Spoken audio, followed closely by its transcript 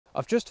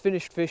I've just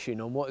finished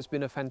fishing on what has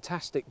been a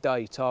fantastic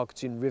day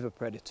targeting river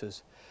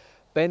predators.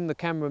 Ben, the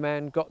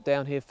cameraman, got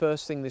down here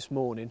first thing this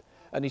morning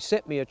and he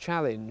set me a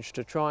challenge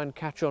to try and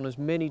catch on as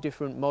many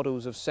different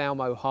models of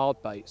Salmo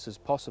hard baits as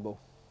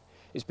possible.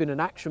 It's been an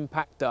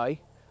action-packed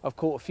day. I've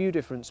caught a few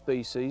different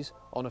species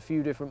on a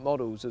few different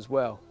models as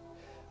well.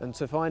 And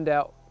to find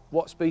out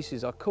what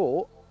species I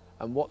caught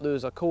and what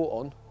lures I caught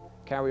on,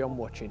 carry on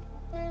watching.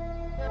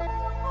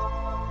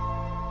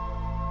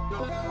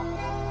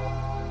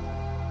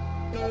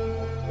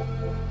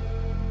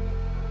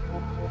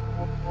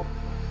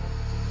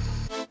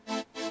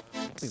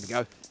 Here we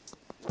go.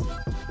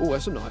 Oh,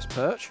 that's a nice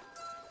perch.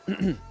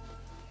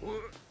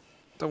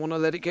 Don't want to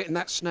let it get in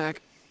that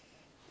snag.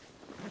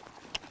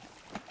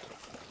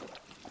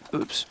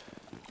 Oops.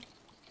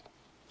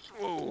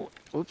 Oh,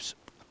 oops.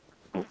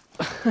 Oh.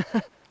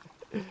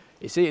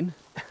 It's in.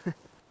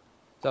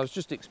 So I was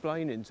just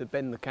explaining to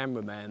Ben the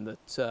cameraman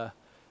that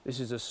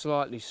this is a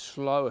slightly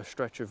slower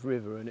stretch of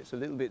river and it's a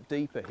little bit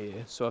deeper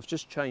here, so I've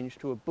just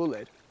changed to a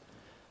bullet,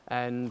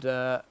 and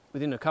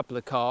within a couple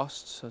of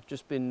casts I've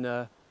just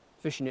been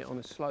fishing it on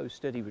a slow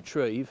steady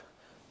retrieve,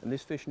 and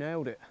this fish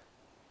nailed it.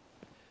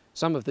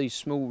 Some of these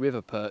small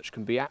river perch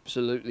can be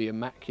absolutely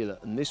immaculate,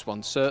 and this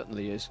one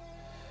certainly is.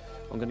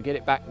 I'm going to get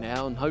it back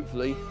now and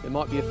hopefully there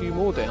might be a few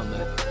more down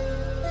there.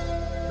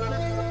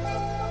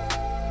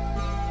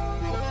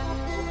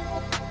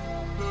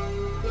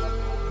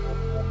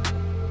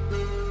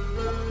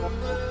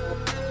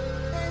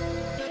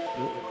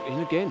 In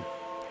again.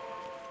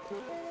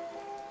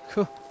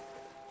 Oops.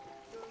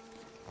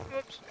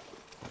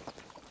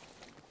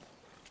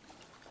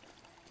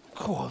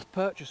 Oh, the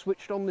perch are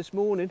switched on this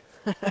morning.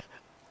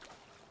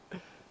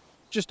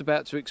 Just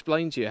about to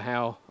explain to you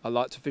how I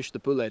like to fish the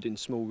bullhead in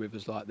small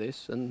rivers like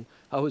this, and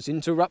I was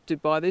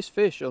interrupted by this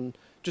fish on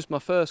just my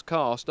first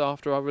cast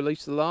after I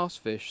released the last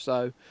fish.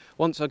 So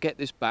once I get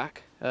this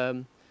back,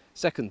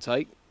 second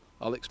take,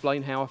 I'll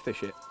explain how I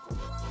fish it.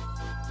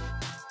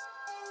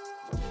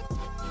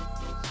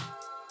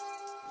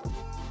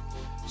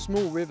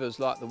 Small rivers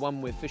like the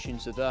one we're fishing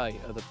today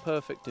are the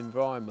perfect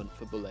environment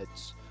for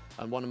bullheads,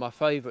 and one of my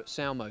favourite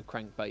Salmo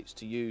crankbaits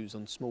to use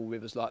on small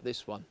rivers like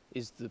this one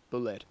is the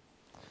bullhead.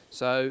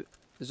 So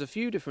there's a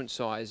few different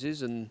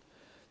sizes and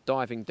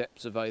diving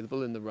depths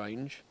available in the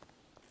range.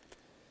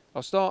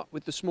 I'll start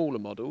with the smaller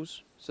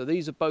models. So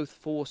these are both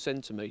 4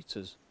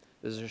 centimetres.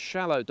 There's a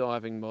shallow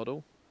diving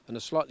model and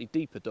a slightly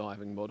deeper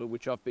diving model,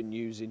 which I've been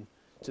using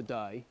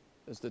today,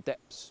 as the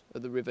depths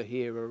of the river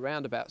here are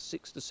around about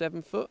 6 to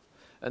 7 foot,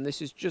 and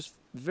this is just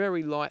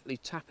very lightly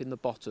tapping the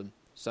bottom,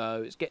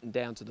 so it's getting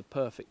down to the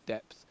perfect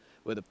depth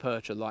where the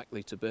perch are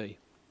likely to be.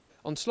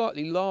 On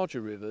slightly larger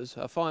rivers,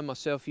 I find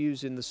myself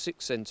using the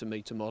 6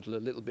 centimetre model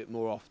a little bit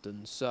more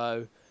often.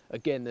 So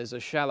again, there's a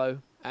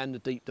shallow and a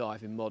deep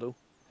diving model.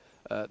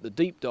 The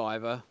deep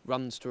diver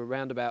runs to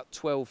around about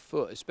 12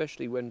 foot,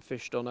 especially when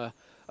fished on a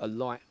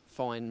light,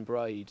 fine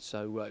braid.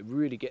 So it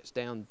really gets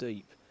down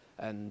deep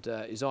and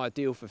is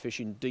ideal for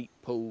fishing deep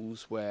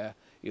pools where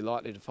you're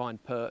likely to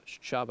find perch,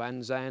 chub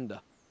and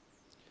zander.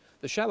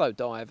 The shallow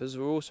divers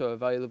are also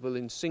available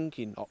in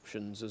sinking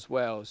options as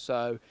well,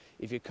 so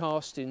if you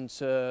cast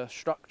into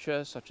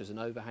structure such as an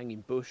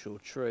overhanging bush or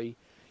tree,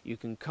 you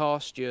can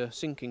cast your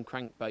sinking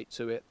crankbait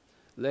to it,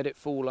 let it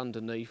fall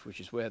underneath, which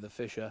is where the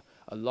fish are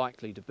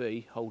likely to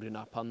be, holding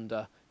up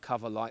under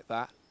cover like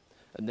that,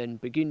 and then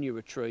begin your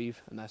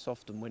retrieve, and that's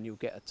often when you'll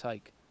get a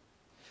take.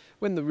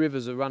 When the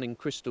rivers are running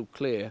crystal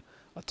clear,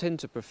 I tend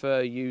to prefer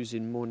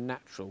using more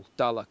natural,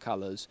 duller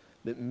colours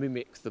that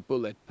mimic the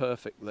bullhead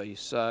perfectly,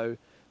 so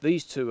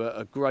these two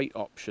are great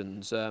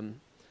options.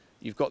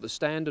 You've got the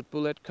standard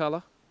bullhead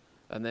colour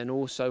and then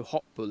also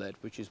hot bullhead,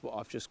 which is what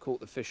I've just caught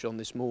the fish on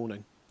this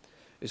morning.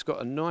 It's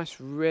got a nice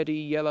reddy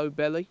yellow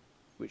belly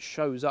which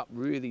shows up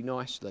really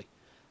nicely,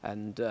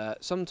 and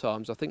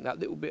sometimes I think that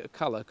little bit of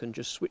colour can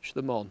just switch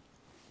them on.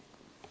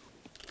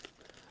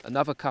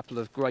 Another couple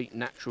of great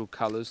natural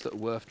colours that are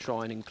worth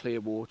trying in clear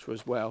water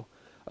as well.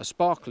 A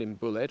sparkling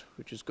bullhead,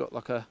 which has got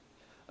like a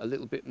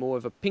little bit more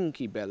of a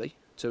pinky belly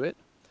to it,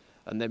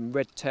 and then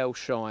red tail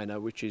shiner,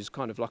 which is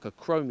kind of like a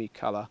chromy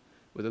colour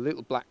with a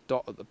little black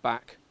dot at the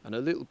back and a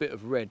little bit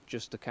of red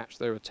just to catch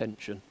their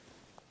attention.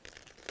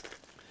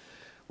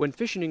 When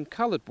fishing in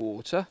coloured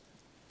water,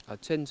 I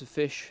tend to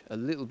fish a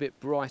little bit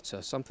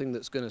brighter, something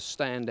that's going to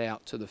stand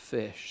out to the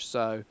fish.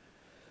 So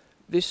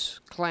this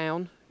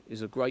clown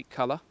is a great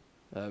colour,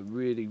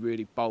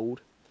 really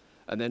bold,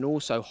 and then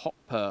also hot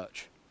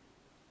perch.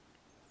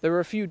 There are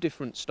a few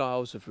different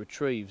styles of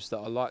retrieves that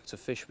I like to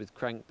fish with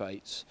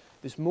crankbaits.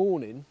 This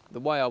morning, the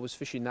way I was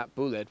fishing that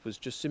bullhead was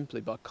just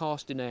simply by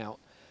casting out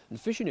and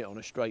fishing it on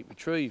a straight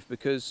retrieve,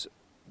 because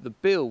the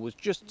bill was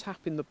just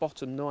tapping the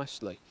bottom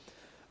nicely.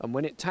 And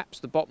when it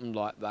taps the bottom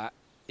like that,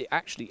 it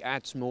actually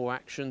adds more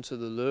action to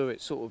the lure.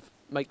 It sort of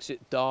makes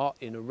it dart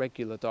in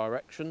irregular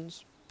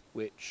directions,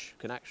 which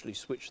can actually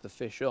switch the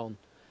fish on.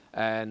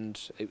 And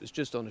it was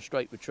just on a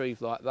straight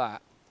retrieve like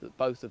that that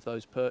both of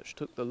those perch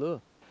took the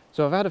lure.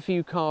 So I've had a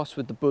few casts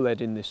with the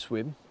bullhead in this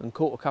swim and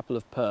caught a couple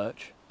of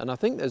perch, and I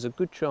think there's a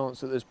good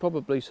chance that there's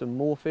probably some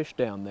more fish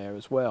down there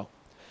as well.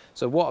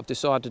 So what I've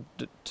decided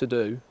to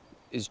do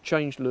is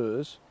change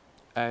lures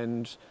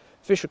and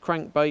fish a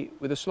crankbait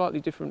with a slightly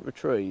different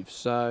retrieve.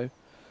 So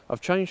I've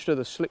changed to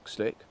the slick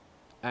stick,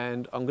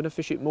 and I'm going to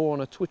fish it more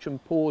on a twitch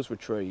and pause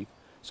retrieve,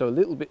 so a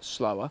little bit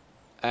slower.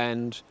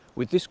 And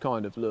with this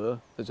kind of lure,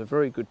 there's a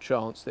very good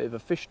chance that if a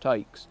fish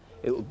takes,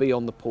 it'll be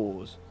on the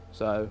pause.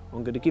 So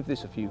I'm going to give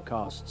this a few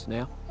casts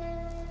now.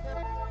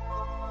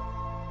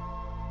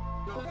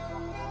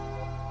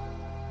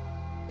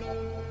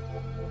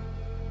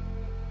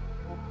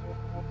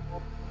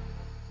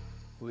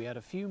 We had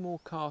a few more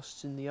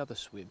casts in the other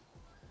swim,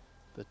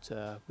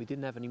 but we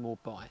didn't have any more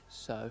bites,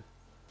 so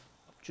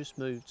I've just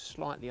moved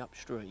slightly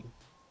upstream.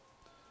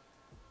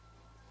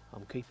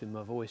 I'm keeping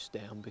my voice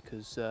down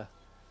because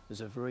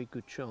there's a very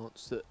good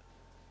chance that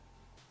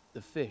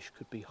the fish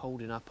could be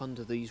holding up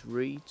under these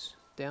reeds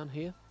down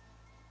here.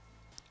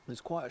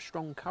 There's quite a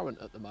strong current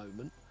at the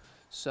moment,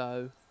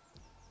 so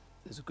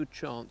there's a good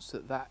chance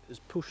that that has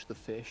pushed the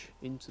fish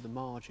into the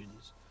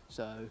margins.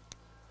 So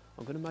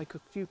I'm going to make a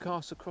few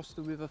casts across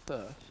the river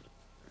first,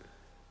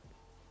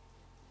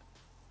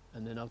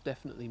 and then I'll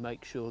definitely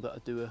make sure that I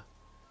do a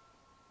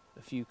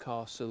few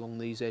casts along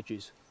these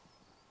edges,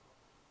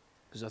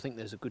 because I think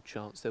there's a good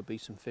chance there'll be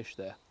some fish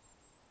there.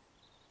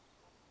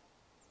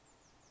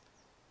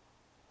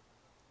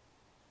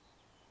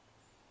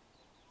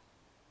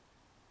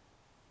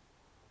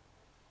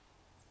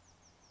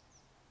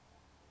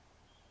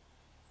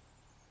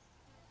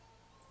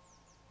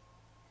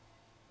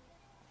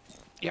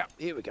 Yeah,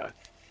 here we go.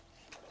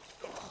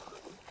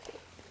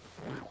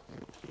 Wow,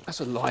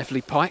 that's a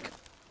lively pike.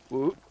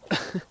 Whoa.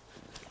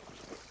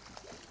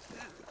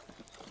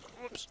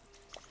 Whoops.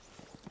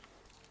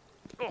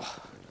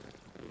 Oh.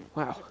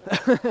 Wow.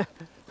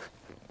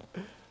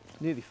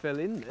 Nearly fell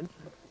in then.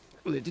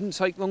 Well, it didn't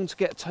take long to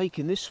get a take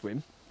in this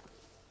swim.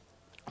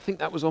 I think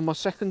that was on my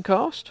second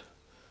cast.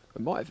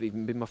 It might have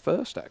even been my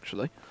first,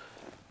 actually.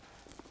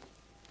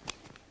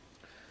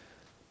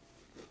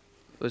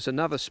 There's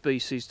another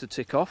species to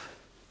tick off,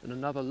 and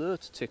another lure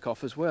to tick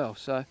off as well.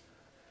 So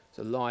it's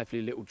a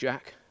lively little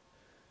jack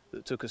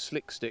that took a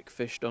slick stick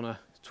fished on a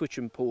twitch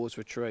and pause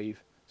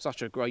retrieve.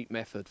 Such a great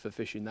method for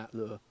fishing that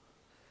lure.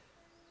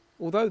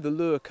 Although the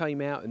lure came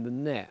out in the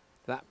net,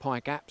 that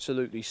pike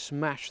absolutely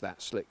smashed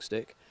that slick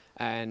stick,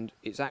 and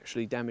it's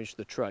actually damaged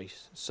the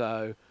trace.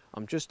 So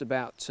I'm just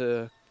about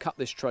to cut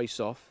this trace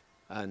off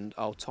and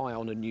I'll tie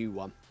on a new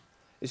one.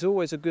 It's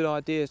always a good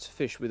idea to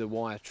fish with a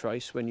wire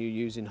trace when you're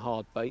using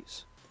hard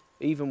baits,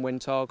 even when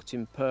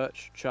targeting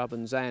perch, chub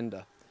and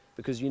zander,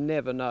 because you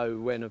never know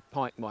when a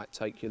pike might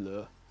take your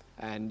lure,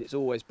 and it's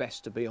always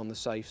best to be on the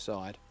safe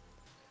side.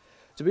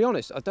 To be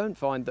honest, I don't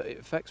find that it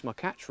affects my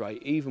catch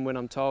rate even when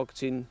I'm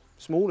targeting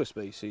smaller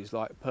species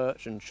like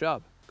perch and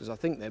chub, because I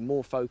think they're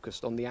more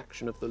focused on the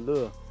action of the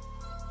lure.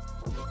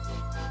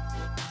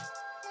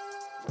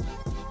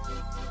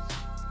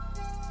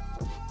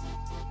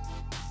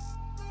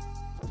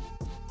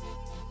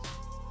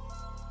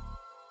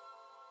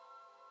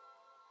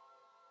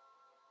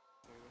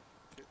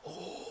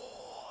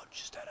 Oh,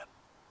 just had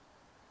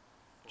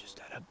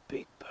a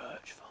big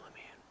perch follow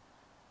me in.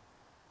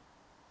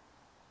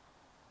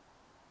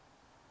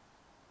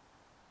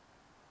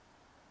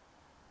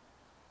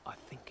 I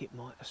think it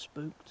might have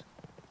spooked.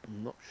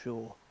 I'm not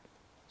sure.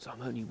 So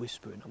I'm only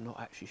whispering. I'm not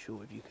actually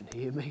sure if you can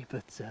hear me,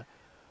 but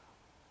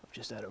I've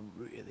just had a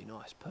really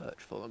nice perch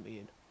follow me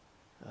in.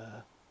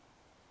 I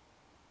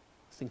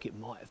think it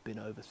might have been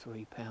over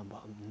 £3,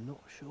 but I'm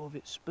not sure if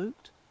it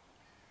spooked.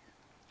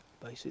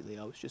 Basically,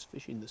 I was just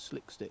fishing the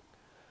slick stick,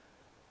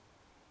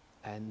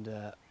 and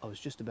I was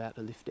just about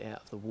to lift it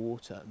out of the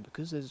water, and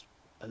because there's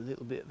a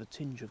little bit of a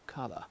tinge of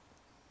colour,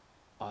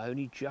 I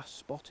only just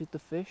spotted the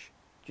fish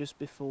just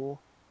before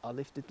I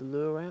lifted the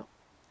lure out,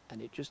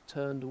 and it just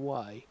turned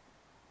away,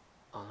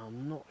 and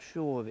I'm not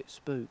sure if it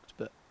spooked,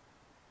 but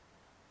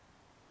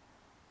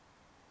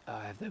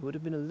if there would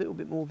have been a little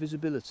bit more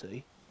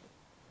visibility,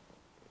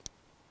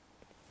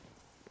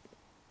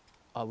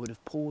 I would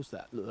have paused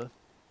that lure,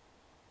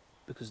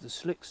 because the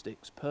slick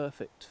stick's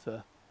perfect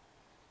for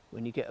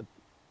when you get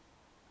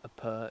a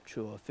perch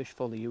or a fish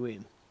follow you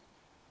in,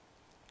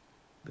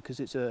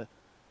 because it's a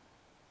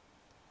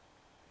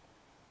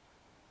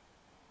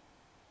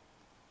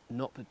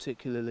not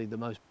particularly the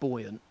most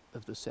buoyant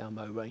of the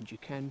Salmo range. You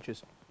can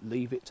just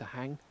leave it to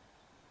hang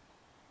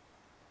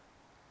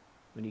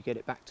when you get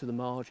it back to the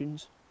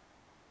margins,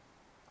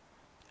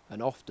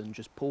 and often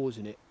just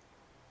pausing it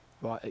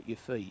right at your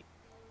feet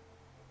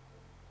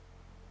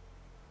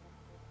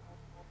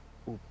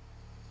will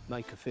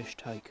make a fish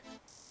take.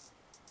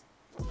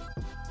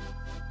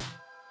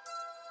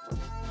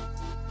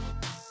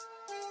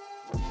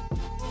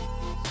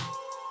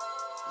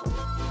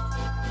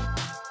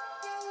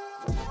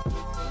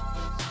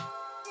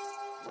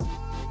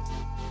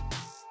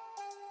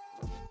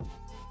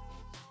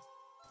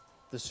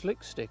 The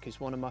slick stick is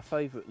one of my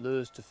favourite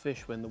lures to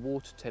fish when the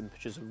water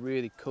temperatures are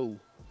really cool.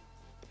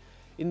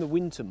 In the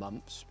winter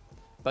months,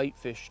 bait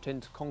fish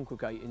tend to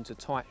congregate into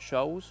tight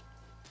shoals,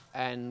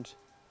 and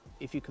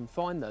if you can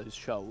find those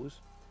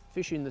shoals,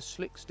 fishing the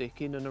slick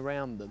stick in and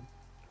around them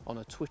on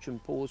a twitch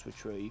and pause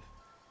retrieve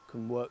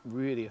can work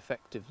really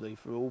effectively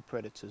for all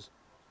predators.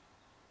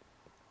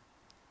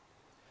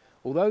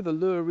 Although the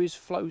lure is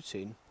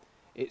floating,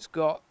 it's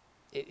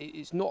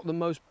not the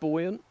most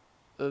buoyant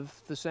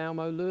of the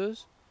Salmo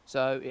lures,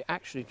 so it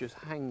actually just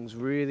hangs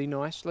really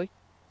nicely.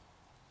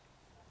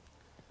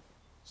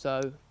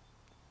 So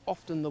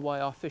often the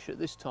way I fish at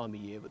this time of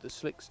year with the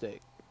slick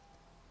stick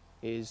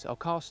is I'll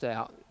cast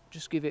out,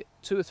 just give it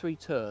 2 or 3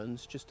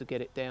 turns just to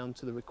get it down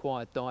to the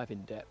required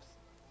diving depth,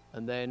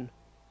 and then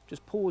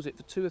just pause it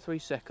for 2 or 3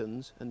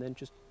 seconds and then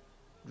just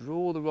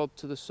draw the rod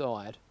to the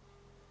side.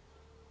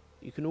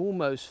 You can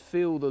almost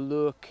feel the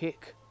lure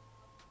kick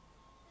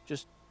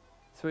just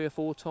 3 or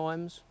 4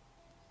 times.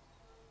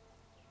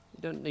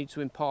 You don't need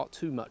to impart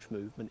too much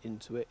movement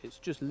into it, it's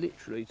just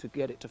literally to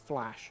get it to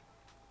flash.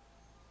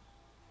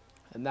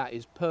 And that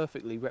is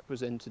perfectly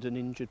represented an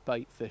injured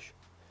bait fish,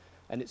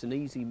 and it's an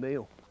easy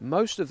meal.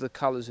 Most of the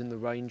colours in the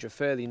range are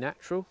fairly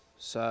natural,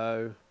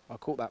 so I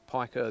caught that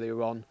pike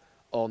earlier on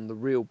the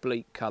real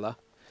bleak colour,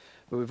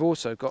 but we've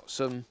also got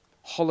some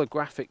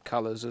holographic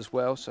colours as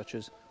well, such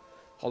as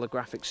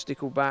holographic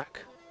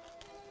stickleback,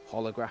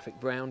 holographic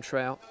brown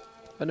trout,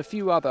 and a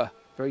few other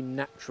very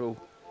natural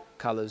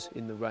colours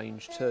in the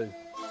range too.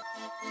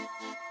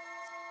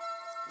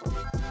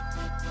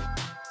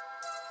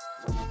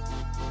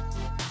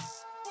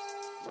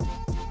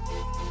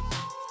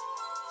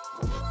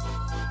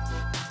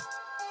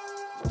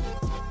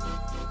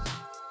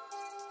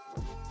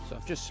 So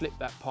I've just slipped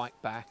that pike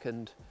back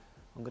and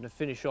I'm going to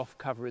finish off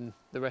covering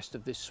the rest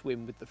of this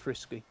swim with the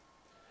frisky.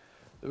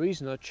 The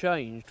reason I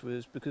changed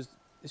was because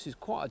this is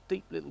quite a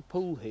deep little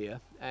pool here,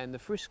 and the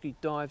frisky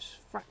dives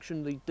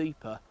fractionally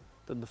deeper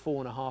than the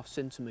 4.5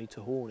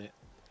 centimetre hornet,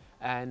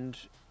 and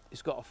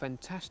it's got a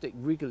fantastic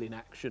wriggling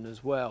action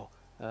as well,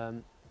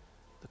 the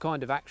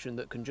kind of action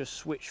that can just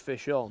switch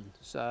fish on.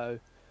 So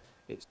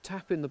it's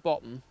tapping the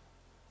bottom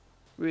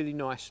really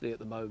nicely at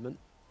the moment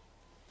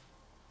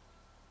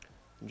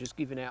and just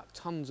giving out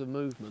tons of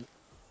movement.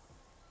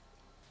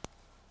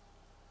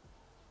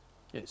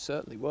 It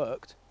certainly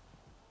worked.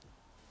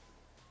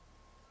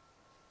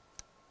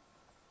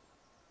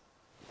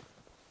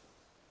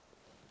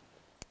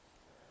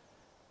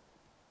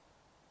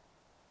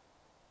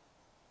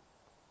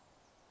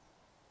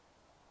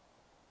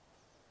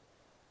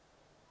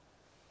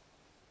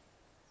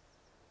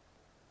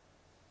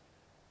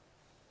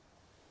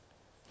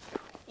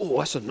 Oh,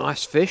 that's a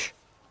nice fish.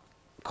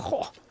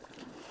 Oh.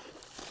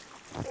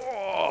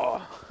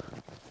 Oh.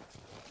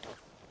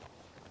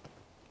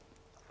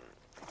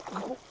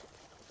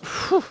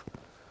 Oh.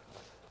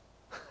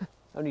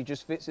 Only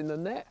just fits in the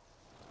net.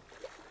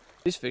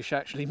 This fish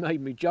actually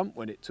made me jump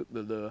when it took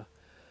the lure.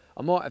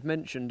 I might have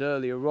mentioned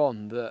earlier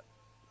on that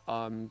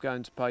I'm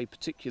going to pay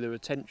particular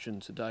attention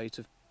today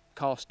to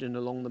casting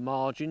along the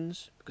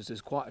margins, because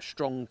there's quite a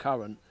strong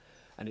current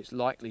and it's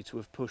likely to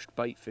have pushed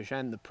bait fish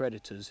and the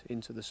predators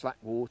into the slack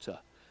water.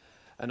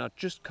 And I'd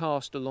just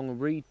cast along a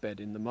reed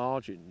bed in the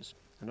margins,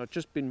 and I'd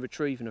just been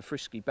retrieving a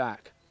frisky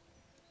back,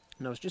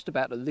 and I was just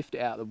about to lift it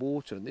out of the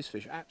water, and this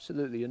fish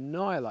absolutely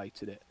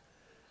annihilated it.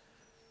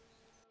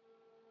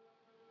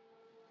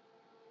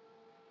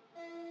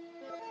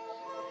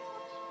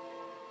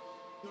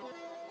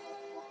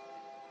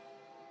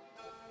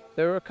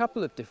 There are a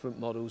couple of different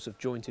models of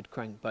jointed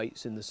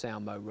crankbaits in the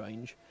Salmo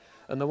range,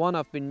 and the one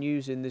I've been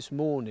using this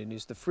morning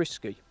is the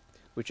frisky,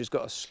 which has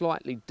got a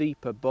slightly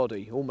deeper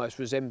body, almost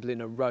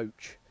resembling a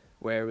roach,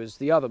 whereas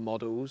the other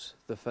models,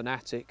 the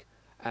fanatic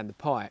and the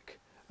pike,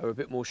 are a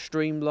bit more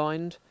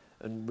streamlined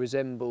and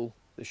resemble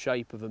the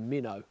shape of a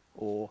minnow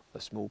or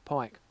a small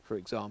pike, for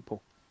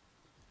example.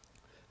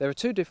 There are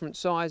 2 different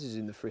sizes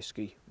in the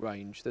frisky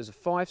range. There's a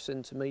 5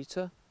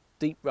 centimetre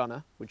deep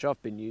runner, which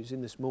I've been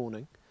using this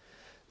morning,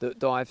 that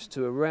dives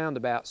to around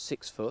about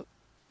 6 foot,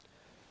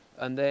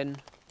 and then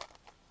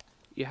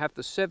you have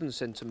the 7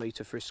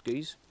 centimetre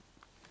friskies.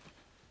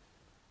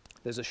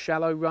 There's a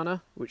shallow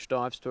runner which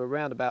dives to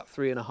around about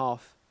 3.5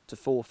 to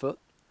 4 foot,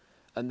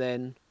 and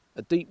then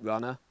a deep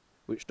runner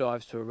which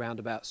dives to around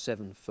about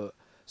 7 foot.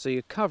 So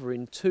you're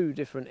covering 2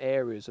 different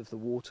areas of the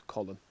water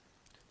column.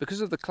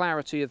 Because of the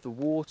clarity of the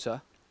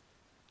water,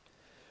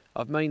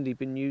 I've mainly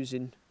been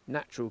using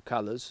natural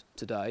colours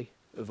today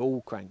of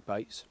all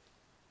crankbaits,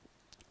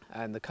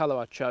 and the colour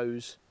I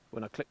chose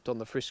when I clicked on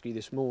the frisky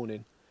this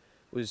morning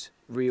was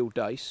real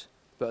dace.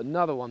 But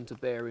another one to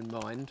bear in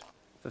mind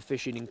for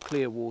fishing in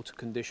clear water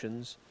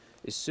conditions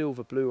is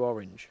silver blue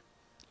orange.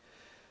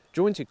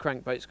 Jointed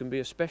crankbaits can be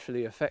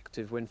especially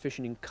effective when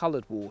fishing in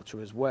coloured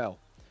water as well,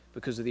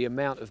 because of the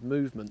amount of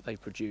movement they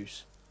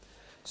produce.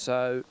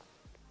 So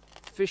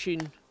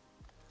fishing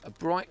a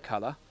bright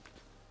colour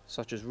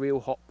such as real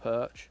hot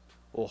perch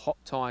or hot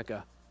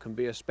tiger can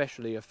be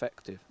especially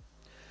effective.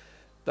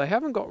 They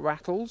haven't got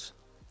rattles,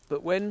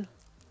 but when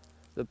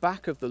the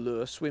back of the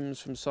lure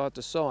swims from side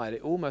to side,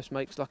 it almost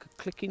makes like a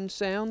clicking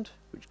sound,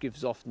 which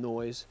gives off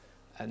noise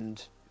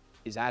and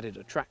is added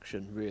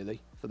attraction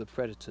really for the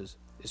predators,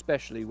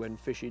 especially when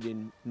fishing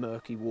in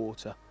murky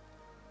water.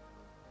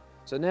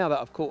 So now that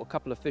I've caught a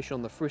couple of fish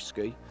on the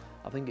frisky,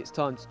 I think it's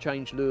time to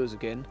change lures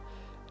again,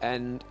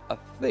 and I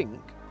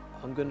think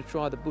I'm going to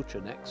try the butcher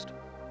next.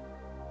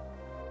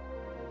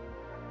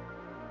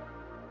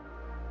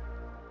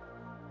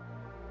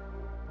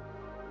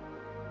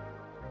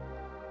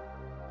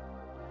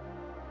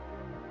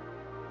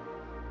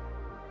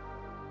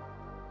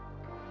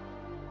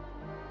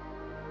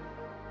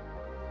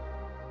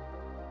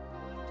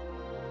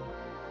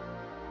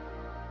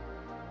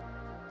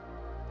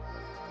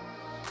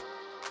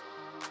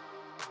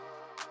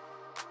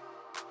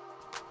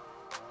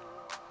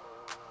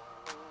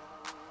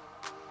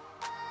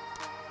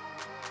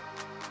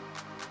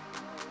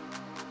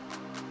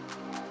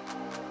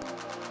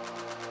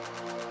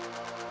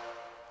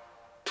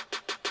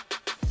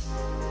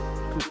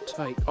 Good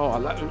take.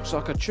 Oh, that looks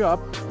like a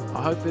chub.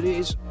 I hope it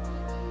is.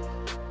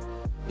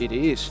 It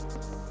is.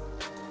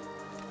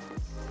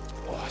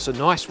 Oh, that's a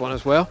nice one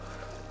as well.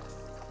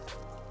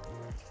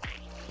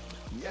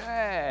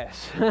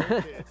 Yes!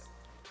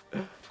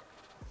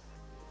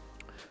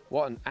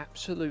 What an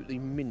absolutely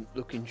mint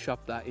looking chub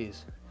that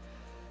is.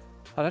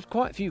 I'd had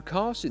quite a few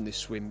casts in this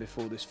swim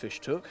before this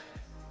fish took,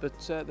 but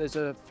there's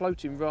a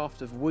floating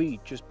raft of weed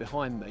just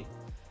behind me,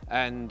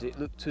 and it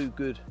looked too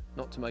good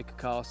not to make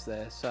a cast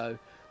there, so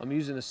I'm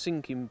using a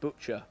sinking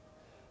butcher,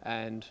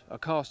 and I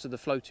cast to the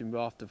floating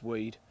raft of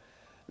weed,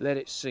 let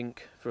it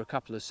sink for a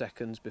couple of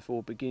seconds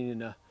before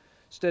beginning a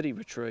steady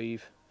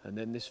retrieve, and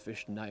then this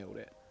fish nailed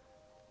it.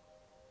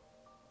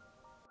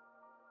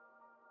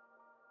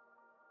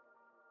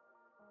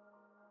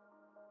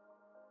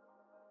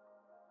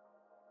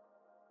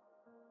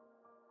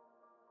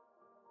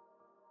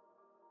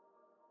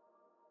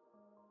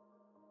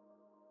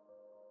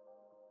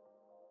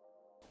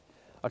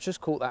 I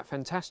just caught that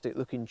fantastic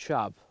looking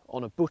chub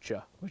on a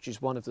butcher, which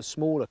is one of the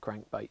smaller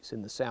crankbaits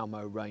in the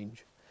Salmo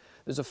range.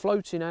 There's a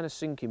floating and a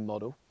sinking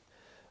model.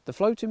 The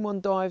floating one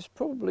dives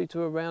probably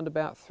to around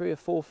about 3 or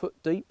 4 foot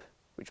deep,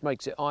 which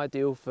makes it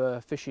ideal for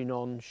fishing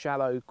on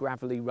shallow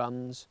gravelly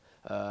runs,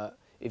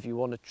 if you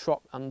want to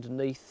trot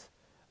underneath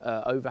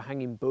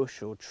overhanging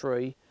bush or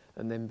tree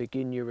and then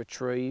begin your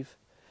retrieve.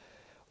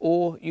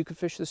 Or you could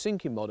fish the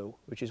sinking model,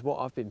 which is what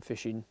I've been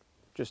fishing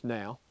just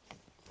now,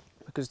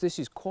 because this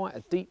is quite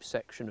a deep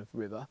section of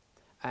river,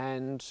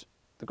 and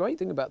the great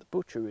thing about the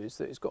butcher is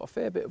that it's got a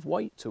fair bit of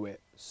weight to it,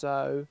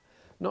 so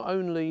not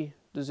only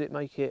does it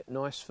make it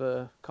nice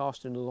for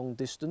casting a long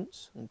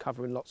distance and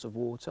covering lots of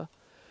water,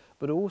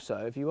 but also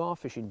if you are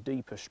fishing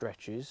deeper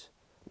stretches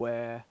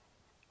where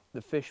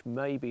the fish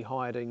may be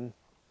hiding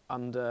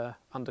under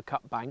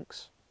undercut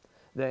banks,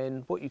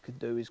 then what you could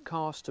do is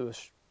cast to a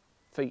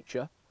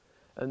feature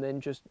and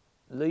then just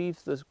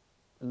leave the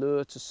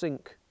lure to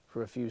sink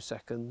for a few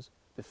seconds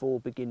before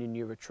beginning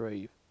your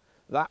retrieve.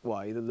 That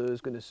way the lure's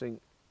going to sink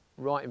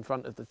right in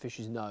front of the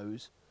fish's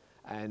nose,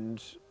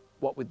 and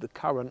what with the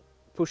current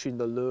pushing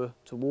the lure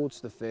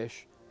towards the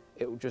fish,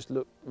 it will just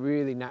look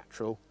really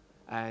natural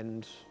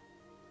and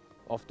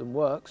often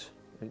works.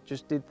 It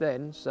just did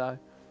then, so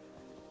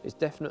it's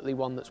definitely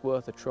one that's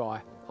worth a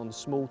try on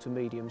small to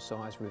medium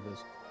sized rivers.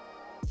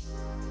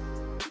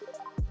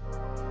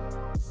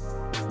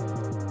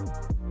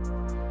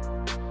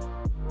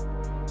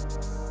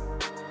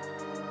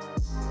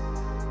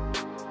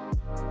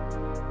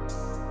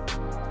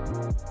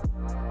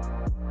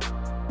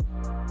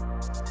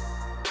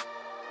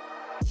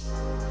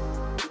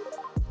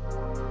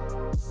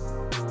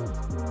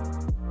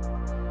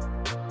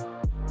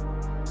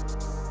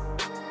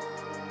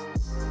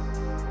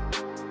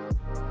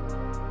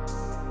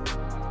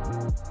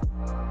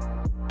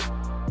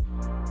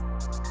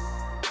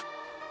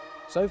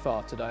 So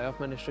far today I've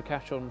managed to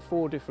catch on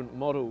 4 different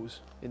models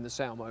in the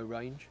Salmo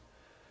range.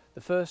 The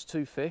first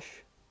 2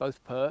 fish,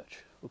 both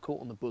perch, were caught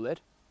on the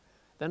bullhead.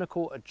 Then I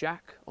caught a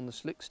jack on the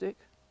slick stick,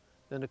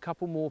 then a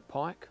couple more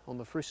pike on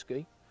the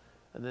frisky,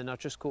 and then I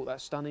just caught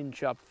that stunning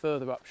chub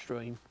further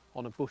upstream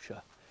on a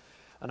butcher.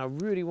 And I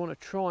really want to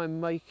try and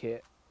make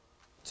it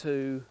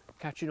to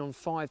catching on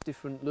 5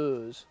 different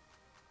lures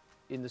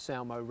in the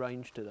Salmo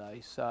range today,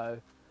 so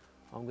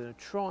I'm going to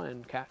try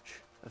and catch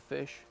a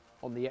fish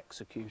on the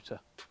executor.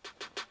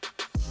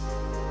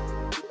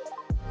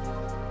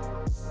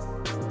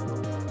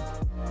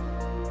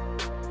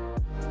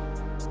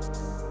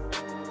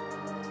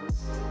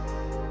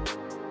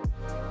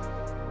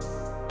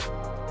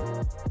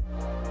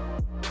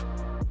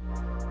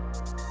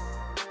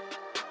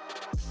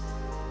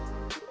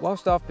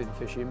 Whilst I've been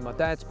fishing, my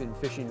dad's been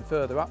fishing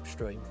further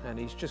upstream, and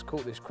he's just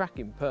caught this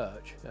cracking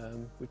perch.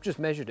 We've just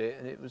measured it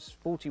and it was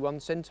 41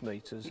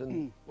 centimetres.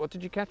 And what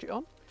did you catch it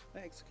on?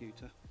 That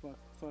executor,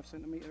 5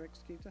 centimetre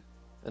executor.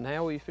 And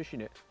how were you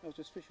fishing it? I was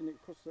just fishing it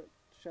across that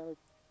shallow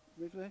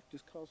river there,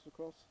 just cast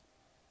across.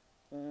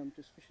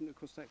 Just fishing it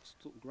across that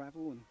sort of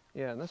gravel. And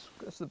yeah, and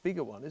that's the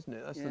bigger one, isn't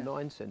it? That's the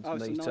 9 centimetre. Oh,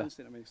 it's the 9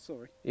 centimetres,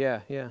 sorry.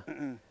 Yeah, yeah.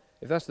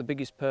 If that's the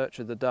biggest perch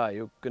of the day,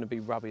 you're going to be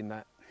rubbing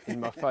that in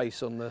my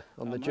face on the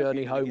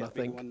journey home, I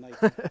think.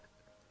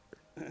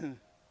 Shall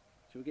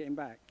we get him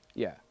back?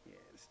 Yeah. Yeah,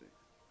 let's do it.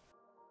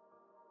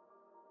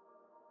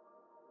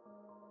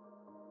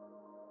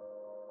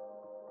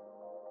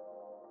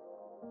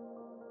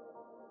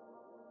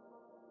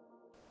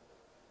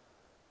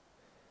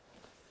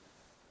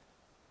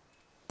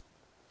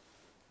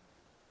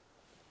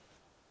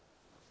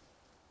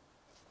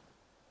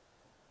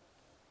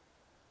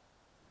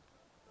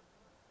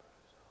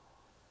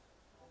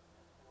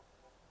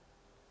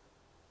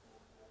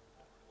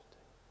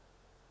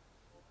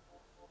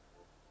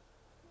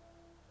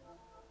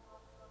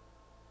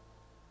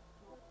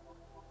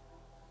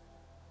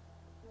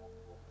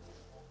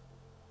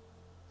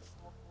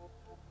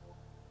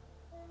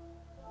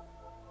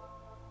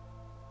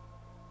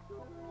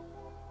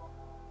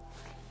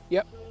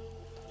 Yep.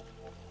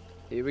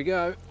 Here we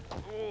go.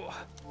 Oh.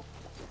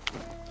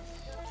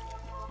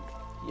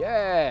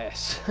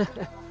 Yes!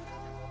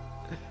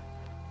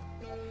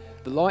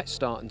 The light's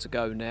starting to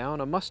go now,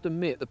 and I must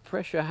admit the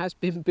pressure has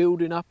been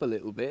building up a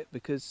little bit,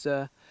 because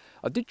I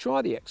did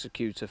try the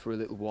executor for a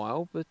little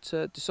while, but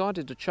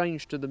decided to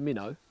change to the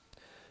minnow.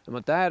 And my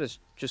dad has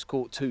just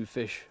caught 2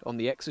 fish on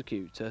the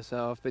executor,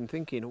 so I've been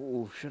thinking,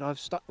 oh, should I have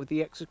stuck with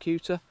the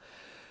executor?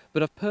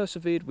 But I've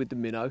persevered with the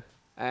minnow,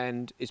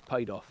 and it's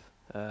paid off.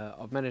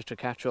 I've managed to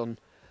catch on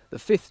the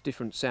 5th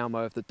different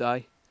salmo of the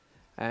day,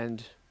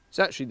 and it's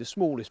actually the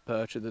smallest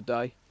perch of the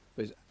day,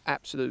 but it's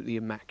absolutely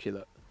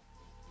immaculate.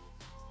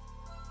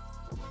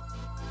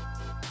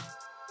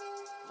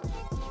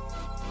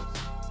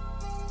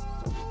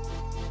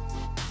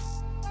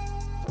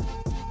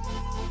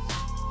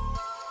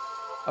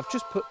 I've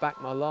just put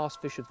back my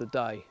last fish of the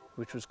day,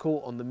 which was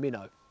caught on the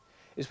minnow.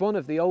 It's one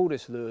of the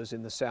oldest lures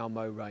in the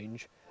Salmo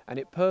range, and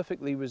it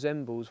perfectly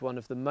resembles one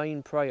of the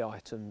main prey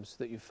items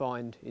that you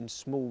find in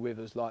small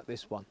rivers like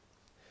this one.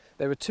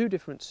 There are 2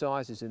 different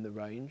sizes in the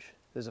range.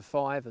 There's a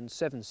 5 and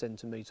 7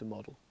 centimetre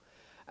model,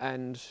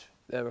 and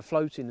there are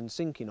floating and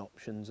sinking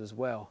options as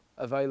well,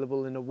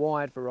 available in a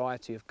wide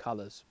variety of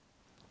colours.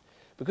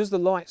 Because the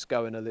light's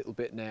going a little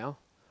bit now,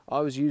 I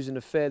was using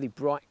a fairly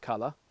bright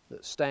colour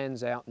that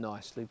stands out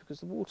nicely, because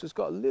the water's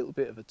got a little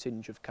bit of a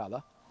tinge of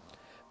colour,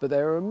 but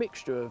there are a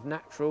mixture of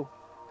natural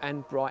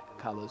and bright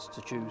colours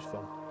to choose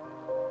from.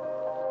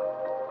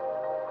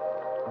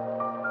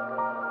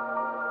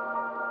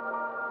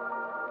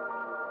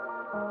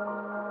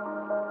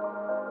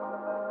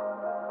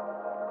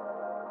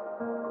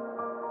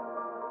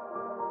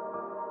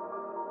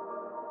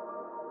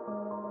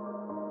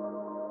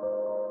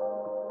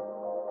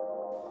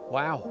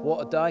 Wow,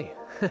 what a day.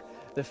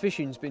 The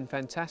fishing's been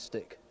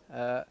fantastic.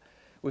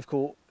 We've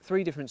caught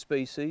 3 different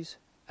species,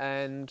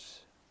 and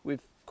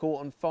we've caught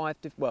on 5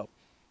 different, well,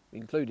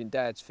 including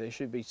Dad's fish,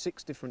 it'd be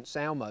 6 different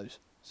salmos.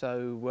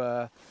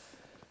 So,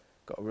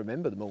 got to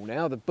remember them all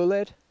now. The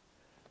bullhead,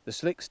 the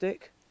slick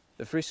stick,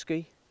 the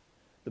frisky,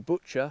 the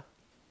butcher,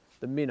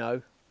 the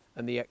minnow,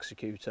 and the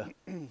executor.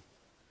 Yeah,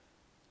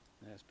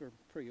 it's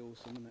pretty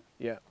awesome, isn't it?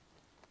 Yeah.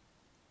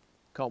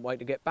 Can't wait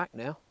to get back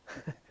now.